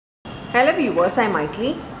Hello viewers, I am Maithili.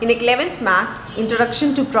 In 11th Maths Introduction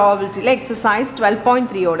to Probability exercise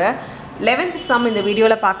 12.3 oda 11th sum in the video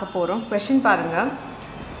la paaka porom. Question parunga.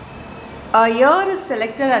 A year is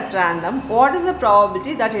selected at random. What is the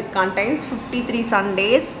probability that it contains 53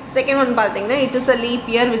 Sundays? Second one pathina, it is a leap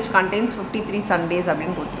year which contains 53 Sundays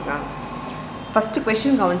appdin kuduthirukanga. First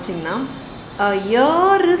question gavanchingna, a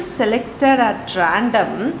year is selected at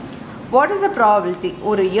random. What is the probability?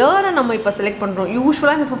 ஒரு இயரை நம்ம இப்போ select பண்ணுறோம்.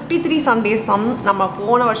 யூஸ்வலாக இந்த 53 Sundays some நம்ம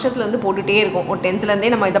போன வருஷத்துலேருந்து போட்டுகிட்டே இருக்கோம். ஒரு 10th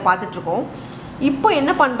நம்ம இதை பார்த்துட்ருக்கோம். இப்போ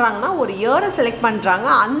என்ன பண்ணுறாங்கன்னா ஒரு இயரை செலக்ட் பண்ணுறாங்க.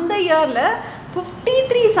 அந்த இயரில்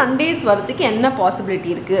 53 Sundays வரதுக்கு என்ன பாசிபிலிட்டி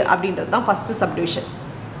இருக்குது அப்படின்றது தான் ஃபஸ்ட்டு சப்டிவிஷன்.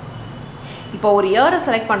 இப்போ ஒரு இயரை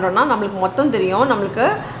செலக்ட் பண்ணுறோன்னா நம்மளுக்கு மொத்தம் தெரியும். நம்மளுக்கு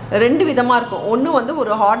ரெண்டு விதமாக இருக்கும். ஒன்று வந்து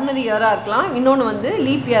ஒரு ஆர்டினரி இயராக இருக்கலாம், இன்னொன்று வந்து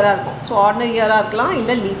லீப் இயராக இருக்கும். ஸோ ஆர்டினரி இயராக இருக்கலாம்,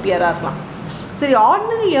 இல்லை லீப் இயராக இருக்கலாம். சரி,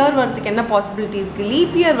 ஆர்டினரி இயர் வரதுக்கு என்ன பாசிபிலிட்டி இருக்குது,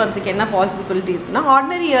 லீப் இயர் வரதுக்கு என்ன பாசிபிலிட்டி இருக்குன்னா,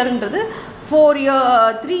 ஆர்டினரி இயர்ன்றது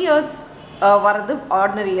 3 years வரது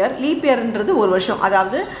ஆர்டினரி இயர், லீப் இயர்ன்றது ஒரு வருஷம்.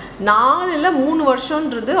 அதாவது 4ல் 3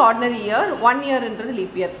 வருஷன்றது ordinary year, 1 இயர்ன்றது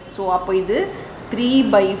leap year. So அப்போ இது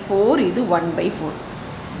 3/4, இது 1/4.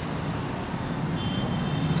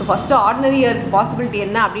 ஸோ ஃபஸ்ட்டு ஆர்டினரி இயருக்கு பாசிபிலிட்டி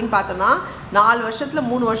என்ன அப்படின்னு பார்த்தோன்னா, 4 வருஷத்தில்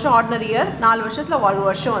 3 வருஷம் ஆர்டினரி இயர், 4 வருஷத்தில் 1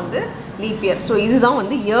 வருஷம் வந்து லீப் இயர். ஸோ இதுதான்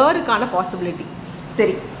வந்து இயருக்கான பாசிபிலிட்டி.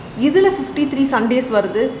 சரி, இதில் 53 Sundays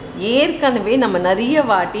வருது. ஏற்கனவே நம்ம நிறைய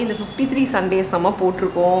வாட்டி இந்த 53 Sundays நம்ம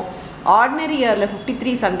போட்டிருக்கோம். ஆர்டினரி இயரில்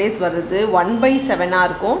 53 Sundays வருது 1/7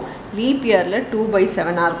 இருக்கும், லீப் இயரில்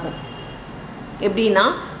 2/7 இருக்கும். எப்படின்னா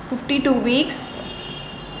 52 weeks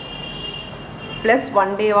ப்ளஸ்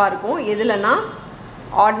 1 டேவாக இருக்கும். எதுலன்னா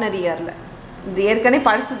ஆர்டினரி இயரில். இது ஏற்கனவே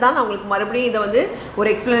படிச்சு தான் நான் உங்களுக்கு மறுபடியும் இதை வந்து ஒரு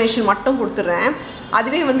எக்ஸ்ப்ளனேஷன் மட்டும் கொடுத்துட்றேன்.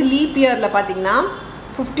 அதுவே வந்து லீப் இயரில் பார்த்திங்கன்னா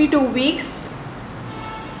 52 weeks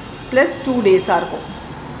ப்ளஸ் 2 டேஸாக இருக்கும்.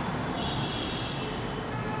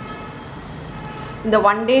 இந்த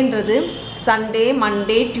 1 டேன்றது Sunday,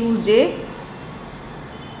 Monday, Tuesday,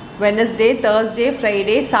 Wednesday, Thursday,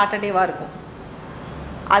 Friday, சாட்டர்டேவாக இருக்கும்.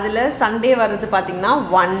 அதில் சண்டே வர்றது பார்த்திங்கன்னா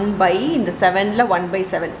 1/7ல்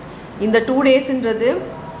 1/7. இந்த 2 டேஸுன்றது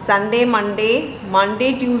Sunday, Monday, Monday,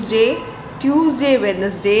 Tuesday, Tuesday,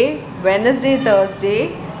 Wednesday, Wednesday, Thursday,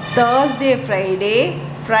 Thursday, Friday,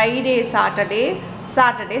 Friday, Saturday,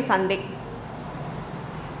 Saturday, Sunday.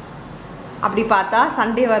 அப்படி பார்த்தா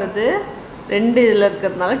சண்டே வருது 2 இதில்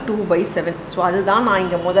இருக்கிறதுனால 2/7. ஸோ அதுதான் நான்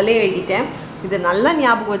இங்கே முதலே எழுதிட்டேன். இது நல்லா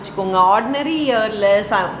ஞாபகம் வச்சுக்கோங்க. ஆர்டினரி இயரில்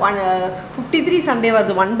 53 Sunday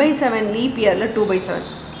வருது 1/7, லீப் இயரில் 2/7.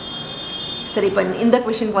 சரி, இப்போ இந்த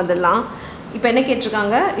கொஷனுக்கு வந்துடலாம். இப்போ என்ன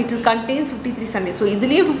கேட்டிருக்காங்க, it is contains 53 Sundays. So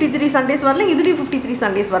இதுலேயும் 53 Sundays வரலாம், இதுலேயும் 53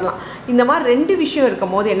 Sundays வரலாம். இந்த மாதிரி 2 விஷயம்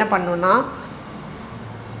இருக்கும் போது என்ன பண்ணணும்னா,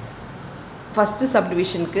 first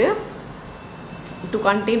சப்டிவிஷனுக்கு to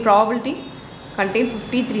contain probability contain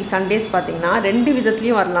 53 Sundays பார்த்திங்கன்னா 2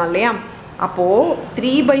 விதத்துலேயும் வரலாம் இல்லையா. அப்போது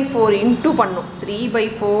 3/4 இன்ட்டு பண்ணும்.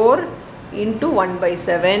 3/4 இன்ட்டு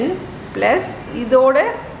 1/7 ப்ளஸ் இதோட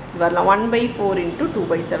வரலாம் 1/4 இன்ட்டு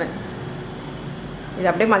 2/7. இது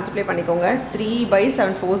அப்படியே மல்டிப்ளை பண்ணிக்கோங்க.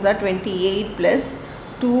 3/7 4s are 28 ப்ளஸ்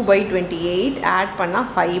 2/28 ஆட் பண்ணால்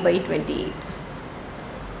 5/28.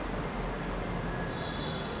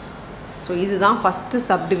 ஸோ இதுதான் ஃபஸ்ட்டு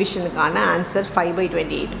சப்டிவிஷனுக்கான ஆன்சர்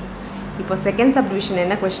 5/28. இப்போ செகண்ட் சப்டிவிஷன்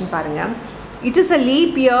என்ன கொஷின் பாருங்கள். It is a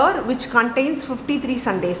leap year which contains 53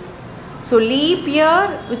 Sundays. So leap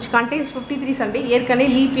year which contains 53 Sunday ஏற்கனவே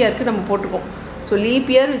லீப் இயருக்கு நம்ம போட்டிருக்கோம். So leap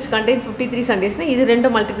year which contain 53 Sundaysனால் இது 2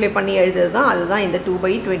 மல்டிப்ளை பண்ணி எழுதுறது தான், அதுதான் இந்த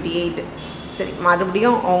 2/28. சரி,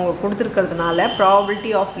 மறுபடியும் அவங்க கொடுத்துருக்கிறதுனால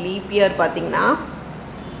ப்ராபபிலிட்டி ஆஃப் லீப் இயர் பார்த்திங்கன்னா,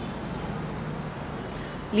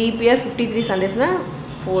 லீப் இயர் 53 Sundaysனால்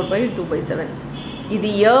 4/2/7. இது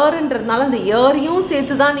இயர்ன்றதுனால அந்த இயரையும்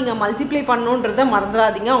சேர்த்து தான் நீங்கள் மல்டிப்ளை பண்ணணுன்றதை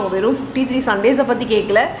மறந்துடாதீங்க. அவங்க வெறும் 53 Sundays பற்றி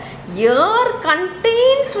கேட்கல, இயர்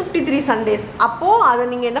கண்டெய்ன்ஸ் 53 Sundays. அப்போது அதை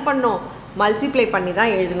நீங்கள் என்ன பண்ணணும், மல்டிப்ளை பண்ணி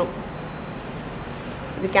தான் எழுதணும்.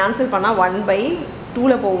 இது கேன்சல் பண்ணால்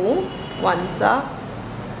 1/2ல் போகும், 1s are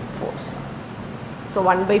 4s. ஸோ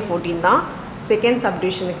 1/14 தான் செகண்ட்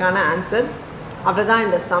சப்டிவிஷனுக்கான ஆன்சர். அவ்வளோதான்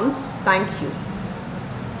இந்த சம்ஸ். தேங்க்யூ.